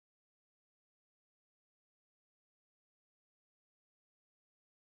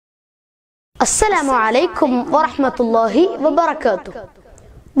السلام عليكم ورحمة الله وبركاته.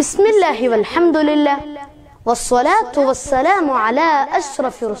 بسم الله والحمد لله والصلاة والسلام على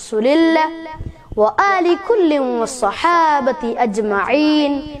أشرف رسول الله وآل كل والصحابة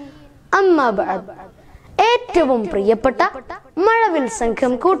أجمعين أما بعد. ഏറ്റവും പ്രിയപ്പെട്ട മഴവിൽ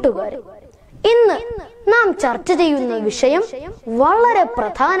സംഘം കൂട്ടുകാരെ, ഇന്ന് നാം ചർച്ച ചെയ്യുന്ന വിഷയം വളരെ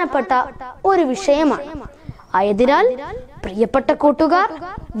പ്രധാനപ്പെട്ട ഒരു വിഷയമാണ്. ആയതിനാൽ പ്രിയപ്പെട്ട കൂട്ടുകാർ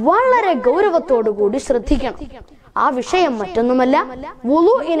വളരെ ഗൗരവത്തോടുകൂടി ശ്രദ്ധിക്കണം. ആ വിഷയം മറ്റൊന്നുമല്ല,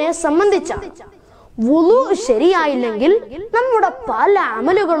 വുളൂഇനെ സംബന്ധിച്ചാണ്. വുളൂ ശരിയായില്ലെങ്കിൽ നമ്മുടെ പല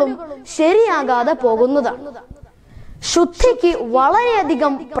അമലുകളും ശരിയാകാതെ പോകുന്നതാണ്. ശുദ്ധിക്ക്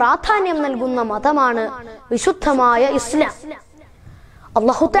വളരെയധികം പ്രാധാന്യം നൽകുന്ന മതമാണ് വിശുദ്ധമായ ഇസ്ലാം.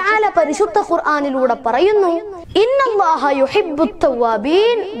 അല്ലാഹു തആല പരിശുദ്ധ ഖുർആനിലൂടെ പറയുന്നു, ഇന്നല്ലാഹ യുഹിബ്ബുത്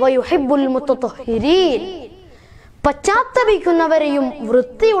തവ്വാബീൻ വയുഹിബ്ബുൽ മുതതഹിരീൻ. പശ്ചാത്തപിക്കുന്നവരെയും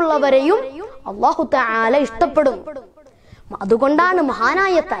വൃത്തിയുള്ളവരെയും അല്ലാഹു തആല ഇഷ്ടപ്പെടുന്നു. അതുകൊണ്ടാണ്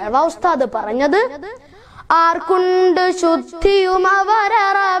മഹാനായ തഅവ ഉസ്താദ് പറഞ്ഞത്, ആർക്കുണ്ട് ശുദ്ധിയും അവര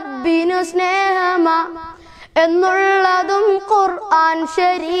റബ്ബിനു സ്നേഹമാ എന്നുള്ളതും ഖുർആൻ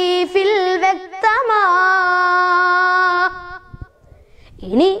ശരീഫിൽ വ്യക്തമാ.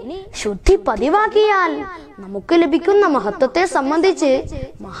 ഇനി ശുദ്ധി പതിവാക്കിയാൽ നമുക്ക് ലഭിക്കുന്ന മഹത്വത്തെ സംബന്ധിച്ച്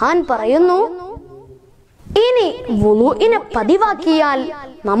മഹാൻ പറയുന്നു, ഇനി വുളൂഇനെ പതിവാക്കിയാൽ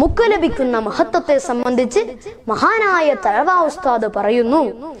നമുക്ക് ലഭിക്കുന്ന മഹത്വത്തെ സംബന്ധിച്ച് മഹാനായ തഅവ ഉസ്താദ് പറയുന്നു,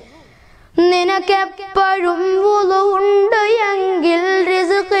 നിനക്കെപ്പോഴും വുളൂ ഉണ്ട് എങ്കിൽ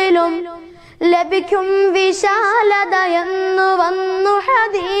റിസ്ഖിലും ലഭിക്കും വിശാലത എന്ന് വന്നു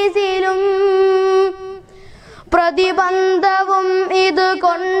ഹദീസിലും. പ്രതിബന്ധവും ഇത്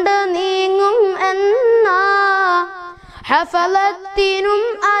കൊണ്ട് നീങ്ങും എന്നാ ഹഫലത്തിനും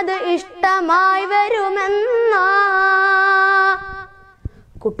അത് ഇഷ്ടമായി വരുമെന്നാ.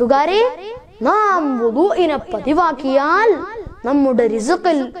 കൂട്ടുകാരെ, നാം വുളൂഇനെ പതിവാക്കിയാൽ നമ്മുടെ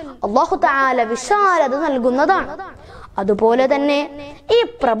റിസ്ഖിൽ അല്ലാഹു തആല വിശാലത നൽകുന്നതാണ്. അതുപോലെ തന്നെ ഈ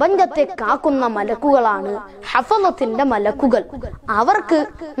പ്രപഞ്ചത്തെ കാക്കുന്ന മലക്കുകളാണ് ഹഫളത്തിന്റെ മലക്കുകൾ. അവർക്ക്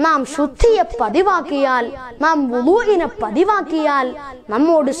നാം ശുദ്ധിയെ പതിവാക്കിയാൽ, നാം വുളൂഇനെ പതിവാക്കിയാൽ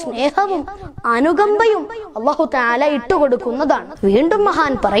നമ്മോട് സ്നേഹവും അനുകമ്പയും അല്ലാഹു തആല ഇട്ടുകൊടുക്കുന്നതാണ്. വീണ്ടും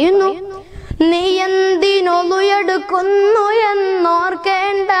മഹാൻ പറയുന്നു, നീ എന്തിനൊളുയെടുക്കുന്നു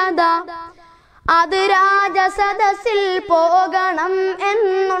എന്നോർക്കേണ്ടതാ, അത് രാജസദസ്സിൽ പോകണം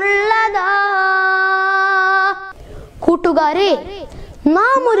എന്നുള്ളതാ. കൂട്ടുകാരെ,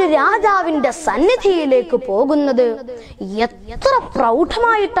 നാം ഒരു രാജാവിന്റെ സന്നിധിയിലേക്ക് പോകുന്നത് എത്ര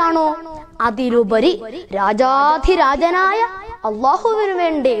പ്രൗഢമായിട്ടാണോ, അതിലുപരി രാജാധിരാജനായ അല്ലാഹുവിന്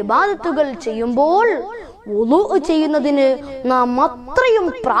വേണ്ടി ഇബാദത്തുകൾ ചെയ്യുമ്പോൾ വുളൂ ചെയ്യുന്നതിന് നാം അത്രയും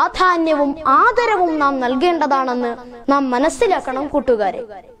പ്രാധാന്യവും ആദരവും നാം നൽകേണ്ടതാണെന്ന് നാം മനസ്സിലാക്കണം. കൂട്ടുകാരെ,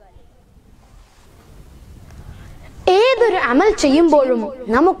 ഏതൊരു അമൽ ചെയ്യുമ്പോഴും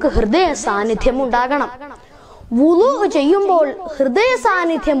നമുക്ക് ഹൃദയ സാന്നിധ്യം ഉണ്ടാകണം. വുളൂ ചെയ്യുമ്പോൾ ഹൃദയ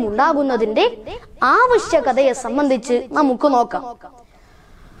സാന്നിധ്യം ഉണ്ടാകുന്നതിന്റെ ആവശ്യകതയെ സംബന്ധിച്ച് നമുക്ക് നോക്കാം.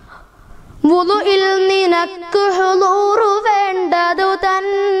 വുളൂഇൽ നിനക്ക് ഹുളൂർ വേണ്ടതു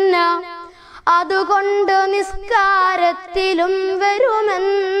തന്നെ, അതുകൊണ്ട് നിസ്കാരത്തിലും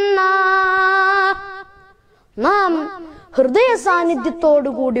വരുമെന്ന. നാം ഹൃദയ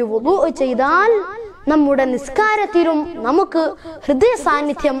സാന്നിധ്യത്തോടുകൂടി വുളൂ ചെയ്താൽ നമ്മുടെ നിസ്കാരത്തിലും നമുക്ക് ഹൃദയ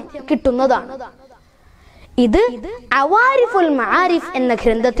സാന്നിധ്യം കിട്ടുന്നതാണ്. ഇത് അവാരിഫുൽ മആരിഫ് എന്ന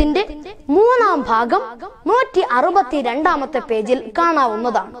ഗ്രന്ഥത്തിന്റെ 3-ാം ഭാഗം 162-ാമത്തെ പേജിൽ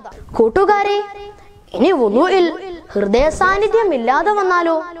കാണാവുന്നതാണ്. കൂട്ടുകാരെ, ഇനി വുളൂഇൽ ഹൃദയ സാന്നിധ്യം ഇല്ലാതെ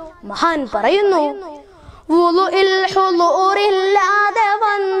വന്നാലോ? മഹാൻ പറയുന്നു, വുളൂഇൽ ഹുളൂറില്ലാതെ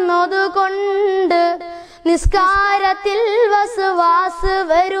വന്നതുകൊണ്ട് നിസ്കാരത്തിൽ വസ്വാസ്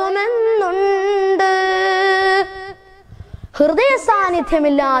വരുമെന്നുണ്ട്. ഹൃദയ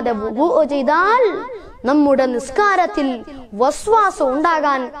സാന്നിധ്യമില്ലാതെ വുളൂ ചെയ്താൽ നമ്മുടെ നിസ്കാരത്തിൽ വസ്വാസം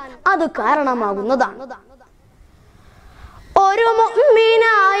ഉണ്ടാകാൻ അത് കാരണമാകുന്നതാണ്. ഒരു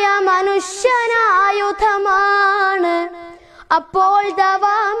മുഅ്മിനായ മനുഷ്യനായുധമാണ്, അപ്പോൾ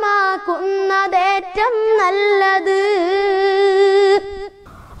ദവാമാക്കുന്നതേറ്റം നല്ലത്.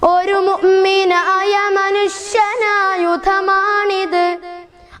 ഒരു മുഅ്മിനായ മനുഷ്യനായുധമാണിത്,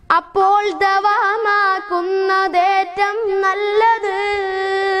 അപ്പോൾ ദവാമാക്കുന്നതേറ്റം നല്ലത്.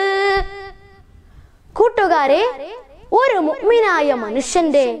 കൂട്ടുകാരെ, ഒരു മുഅ്മിനായ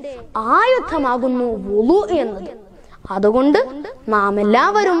മനുഷ്യന്റെ ആയുധമാകുന്നു വുളൂ എന്നത്. അതുകൊണ്ട് നാം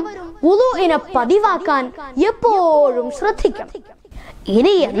എല്ലാവരും വുളൂഇനെ പതിവാക്കാൻ എപ്പോഴും ശ്രദ്ധിക്കണം.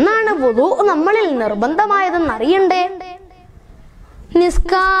 ഇനി എന്നാണ് വുളൂ നമ്മളിൽ നിർബന്ധമായതെന്ന് അറിയണ്ടേ?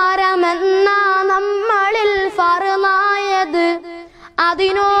 നിസ്കാരമെന്ന നമ്മളിൽ ഫർളായത്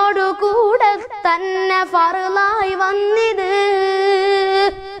അതിനോടു കൂടെ തന്നെ ഫർളായി വന്നിത്.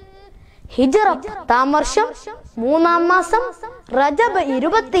 ഹിജ്റ 10-ാം വർഷം 3-ാം മാസം റജബ്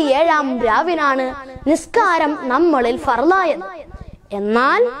 27-ാം രാവിനാണ് നിസ്കാരം നമ്മളിൽ ഫർളായത്.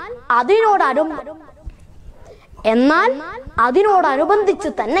 എന്നാൽ അതിനോടനുബന്ധിച്ച്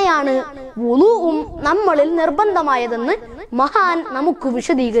തന്നെയാണ് വുളൂഉം നമ്മളിൽ നിർബന്ധമായതെന്ന് മഹാൻ നമുക്ക്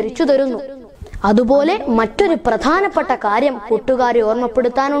വിശദീകരിച്ചു തരുന്നു. അതുപോലെ മറ്റൊരു പ്രധാനപ്പെട്ട കാര്യം കൂട്ടുകാരെ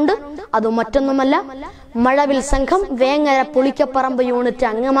ഓർമ്മപ്പെടുത്താനുണ്ട്. അത് മറ്റൊന്നുമല്ല, മഴവിൽ സംഘം വേങ്ങര പുളിക്കപ്പറമ്പ് യൂണിറ്റ്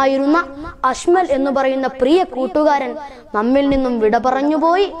അംഗമായിരുന്ന അഷ്മൽ എന്ന് പറയുന്ന പ്രിയ കൂട്ടുകാരൻ നമ്മിൽ നിന്നും വിട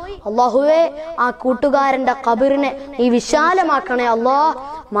പറഞ്ഞുപോയി. അള്ളാഹുവേ, ആ കൂട്ടുകാരന്റെ ഖബറിനെ നീ വിശാലമാക്കണേ അല്ലാ.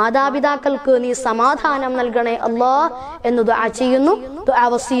 മാതാപിതാക്കൾക്ക് നീ സമാധാനം നൽകണേ അല്ലാ എന്ന് ദുആ ചെയ്യുന്നു. ദുആ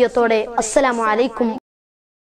വസിയത്തോടെ അസ്സലാമു അലൈക്കും